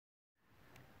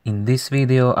In this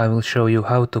video I will show you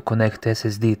how to connect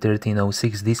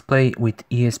SSD1306 display with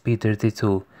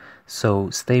ESP32,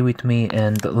 so stay with me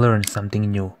and learn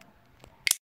something new.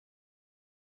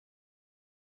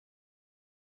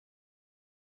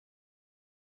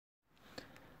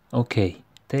 Okay,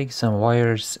 take some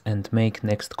wires and make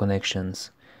next connections.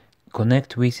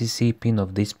 Connect VCC pin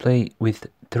of display with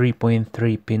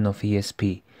 3.3 pin of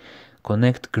ESP.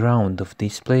 Connect ground of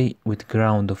display with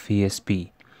ground of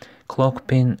ESP. Clock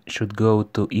pin should go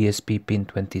to ESP pin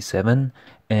 27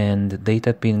 and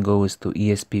data pin goes to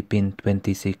ESP pin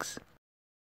 26.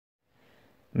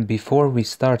 Before we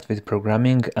start with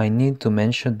programming, I need to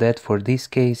mention that for this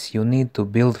case you need to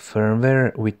build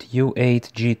firmware with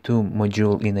U8G2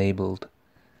 module enabled.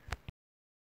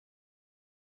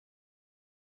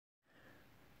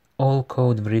 All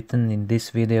code written in this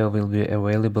video will be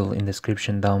available in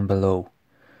description down below.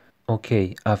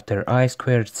 Okay, after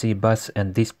I²C bus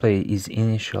and display is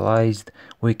initialized,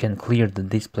 we can clear the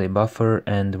display buffer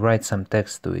and write some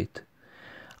text to it.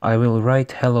 I will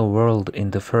write hello world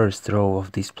in the first row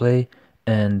of display,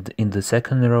 and in the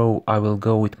second row I will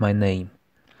go with my name.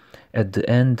 At the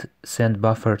end, send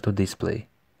buffer to display.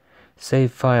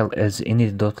 Save file as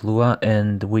init.lua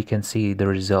and we can see the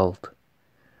result.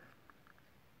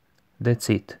 That's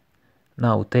it.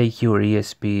 Now take your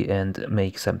ESP and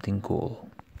make something cool.